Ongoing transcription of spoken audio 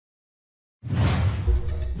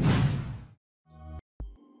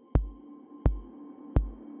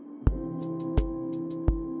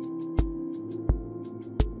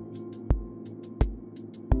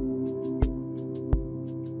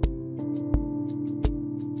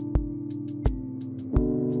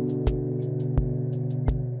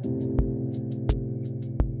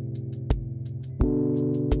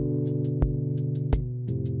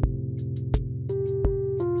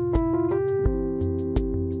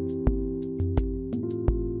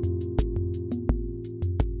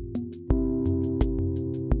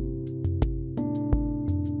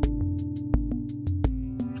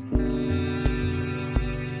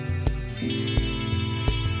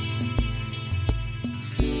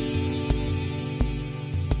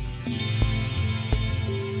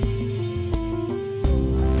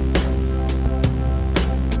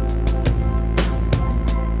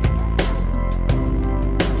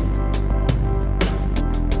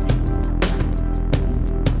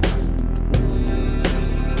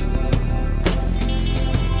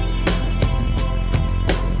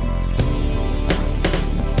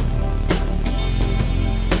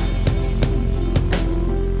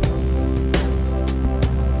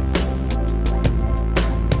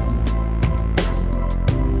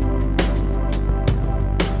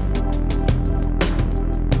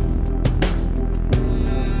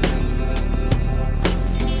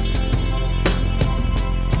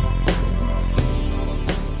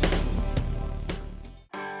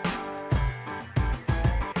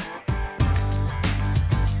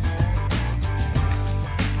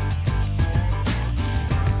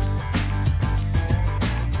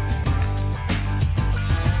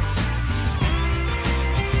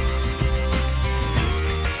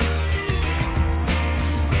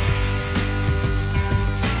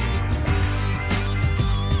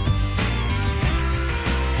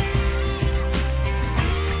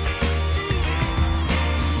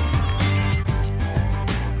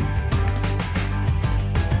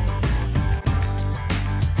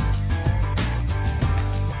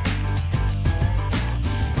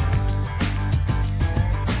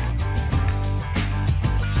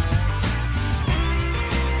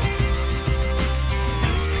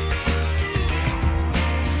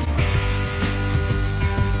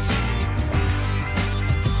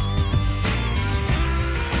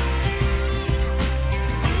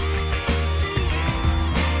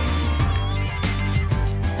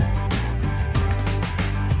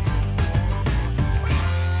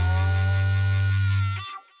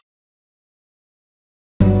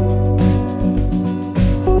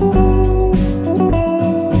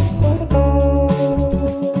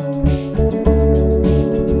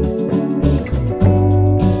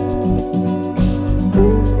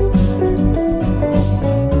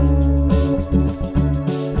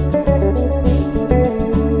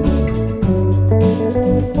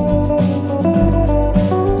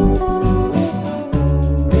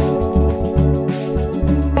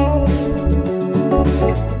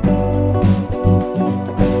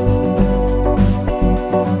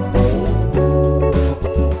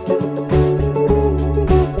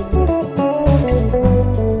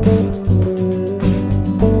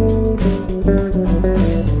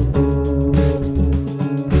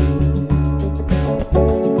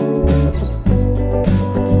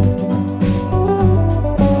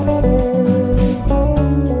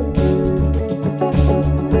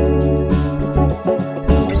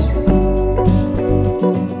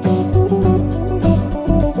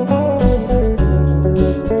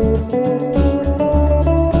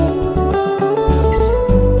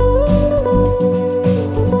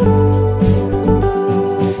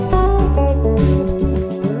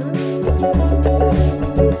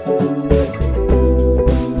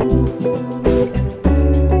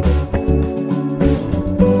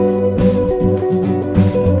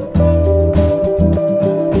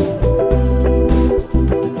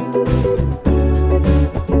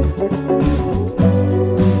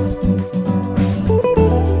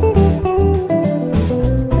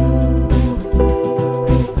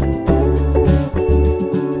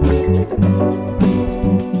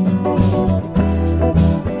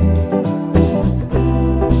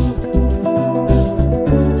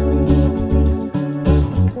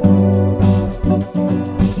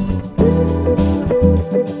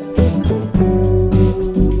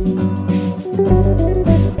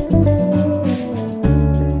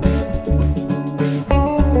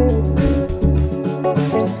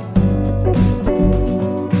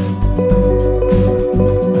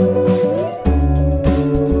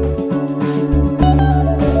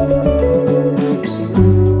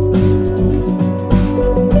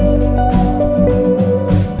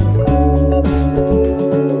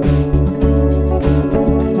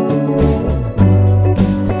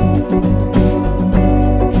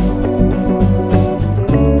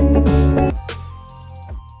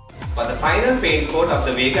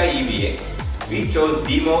the Vega Evx, we chose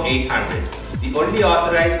Demo 800, the only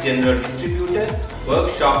authorized general distributor,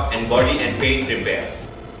 workshop and body and paint repair.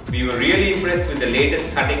 We were really impressed with the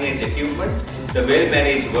latest cutting-edge equipment, the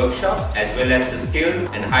well-managed workshop, as well as the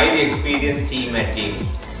skilled and highly experienced team at Demo.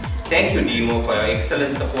 Thank you, Demo, for your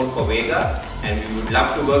excellent support for Vega, and we would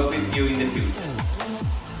love to work with you in the future.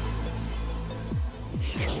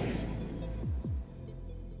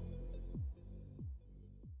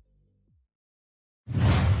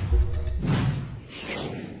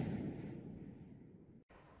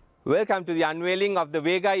 Welcome to the unveiling of the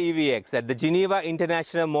Vega Evx at the Geneva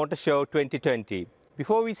International Motor Show 2020.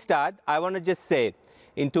 Before we start, I want to just say,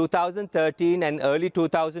 in 2013 and early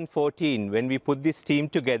 2014, when we put this team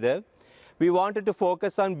together, we wanted to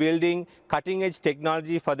focus on building cutting-edge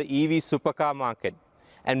technology for the EV supercar market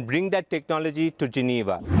and bring that technology to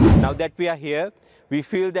Geneva. Now that we are here, we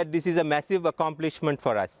feel that this is a massive accomplishment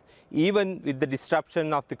for us, even with the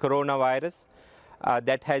disruption of the coronavirus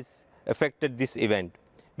that has affected this event.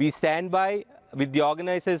 We stand by with the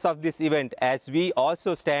organizers of this event as we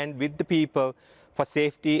also stand with the people for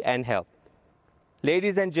safety and health.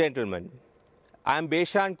 Ladies and gentlemen, I am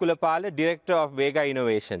Beshan Kulapala, Director of Vega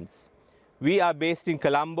Innovations. We are based in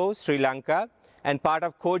Colombo, Sri Lanka, and part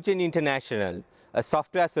of Cogen International, a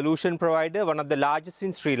software solution provider, one of the largest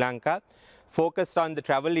in Sri Lanka, focused on the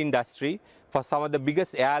travel industry for some of the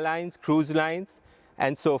biggest airlines, cruise lines,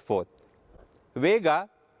 and so forth. Vega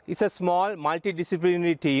is a small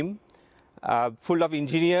multidisciplinary team full of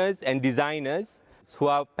engineers and designers who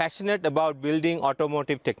are passionate about building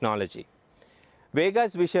automotive technology.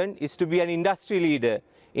 Vega's vision is to be an industry leader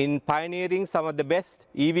in pioneering some of the best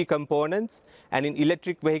EV components and in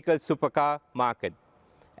electric vehicle supercar market.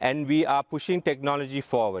 And we are pushing technology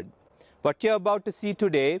forward. What you're about to see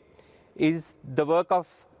today is the work of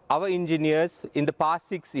our engineers in the past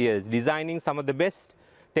 6 years, designing some of the best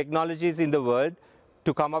technologies in the world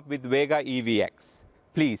to come up with Vega Evx.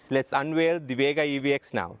 Please, let's unveil the Vega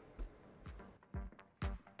Evx now.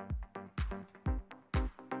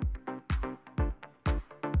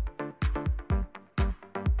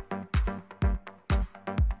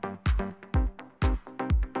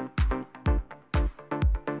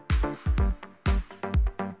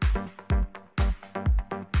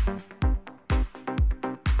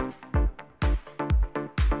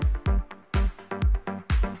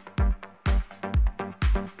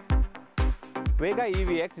 Vega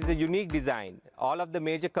Evx is a unique design. All of the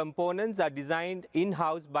major components are designed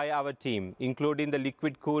in-house by our team, including the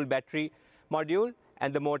liquid-cooled battery module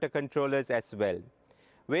and the motor controllers as well.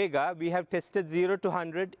 Vega, we have tested 0 to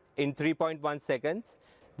 100 in 3.1 seconds.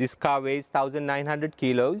 This car weighs 1,900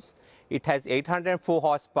 kilos. It has 804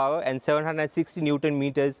 horsepower and 760 Newton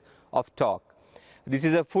meters of torque. This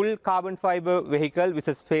is a full carbon fiber vehicle with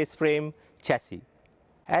a space frame chassis.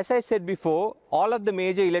 As I said before, all of the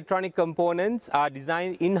major electronic components are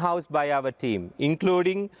designed in-house by our team,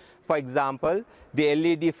 including, for example, the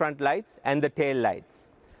LED front lights and the tail lights.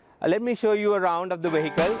 Let me show you around of the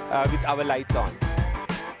vehicle with our lights on.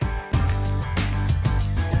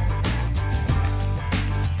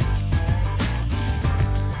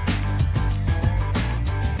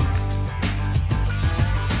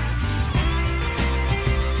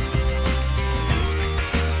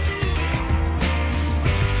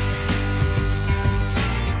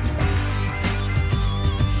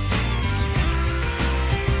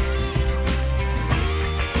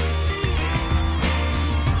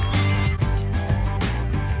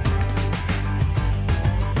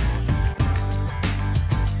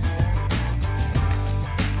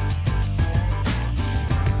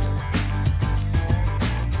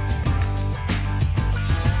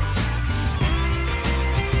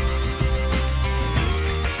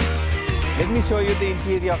 Let me show you the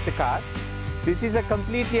interior of the car. This is a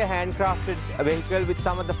completely handcrafted vehicle with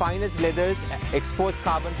some of the finest leathers, exposed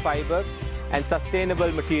carbon fiber and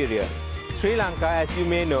sustainable material. Sri Lanka, as you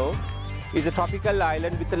may know, is a tropical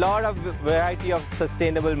island with a lot of variety of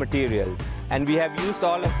sustainable materials, and we have used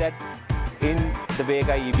all of that in the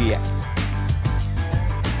Vega Evx.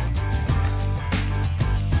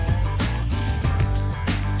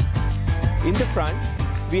 In the front,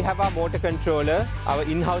 we have our motor controller, our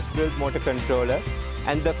in-house built motor controller,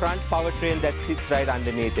 and the front powertrain that sits right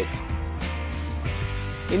underneath it.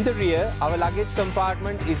 In the rear, our luggage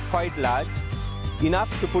compartment is quite large, enough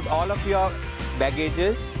to put all of your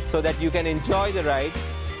baggages so that you can enjoy the ride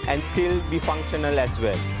and still be functional as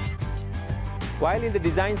well. While in the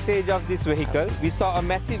design stage of this vehicle, we saw a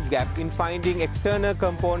massive gap in finding external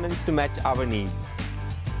components to match our needs.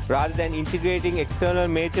 Rather than integrating external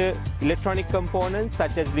major electronic components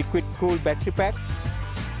such as liquid-cooled battery pack,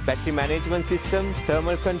 battery management system,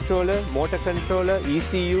 thermal controller, motor controller,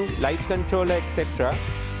 ECU, light controller, etc.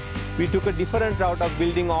 We took a different route of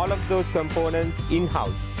building all of those components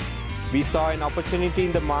in-house. We saw an opportunity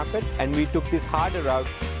in the market and we took this harder route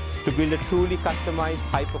to build a truly customized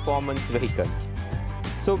high-performance vehicle.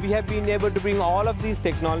 So we have been able to bring all of these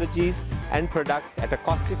technologies and products at a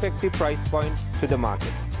cost-effective price point to the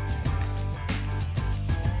market.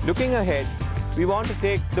 Looking ahead, we want to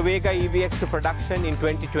take the Vega Evx to production in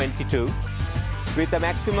 2022 with a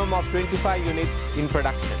maximum of 25 units in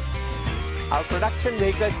production. Our production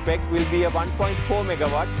vehicle spec will be a 1.4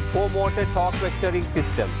 megawatt 4-motor torque vectoring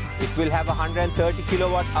system. It will have a 130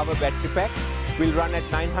 kilowatt hour battery pack, will run at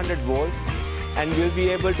 900 volts, and will be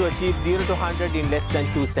able to achieve 0 to 100 in less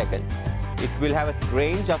than 2 seconds. It will have a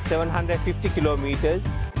range of 750 kilometers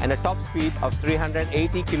and a top speed of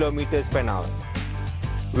 380 kilometers per hour.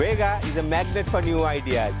 Vega is a magnet for new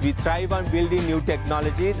ideas. We thrive on building new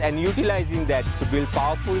technologies and utilizing that to build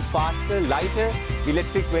powerful, faster, lighter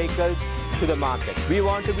electric vehicles to the market. We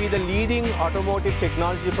want to be the leading automotive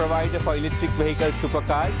technology provider for electric vehicle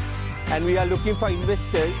supercars, and we are looking for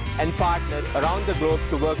investors and partners around the globe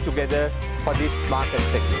to work together for this market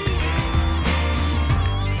segment.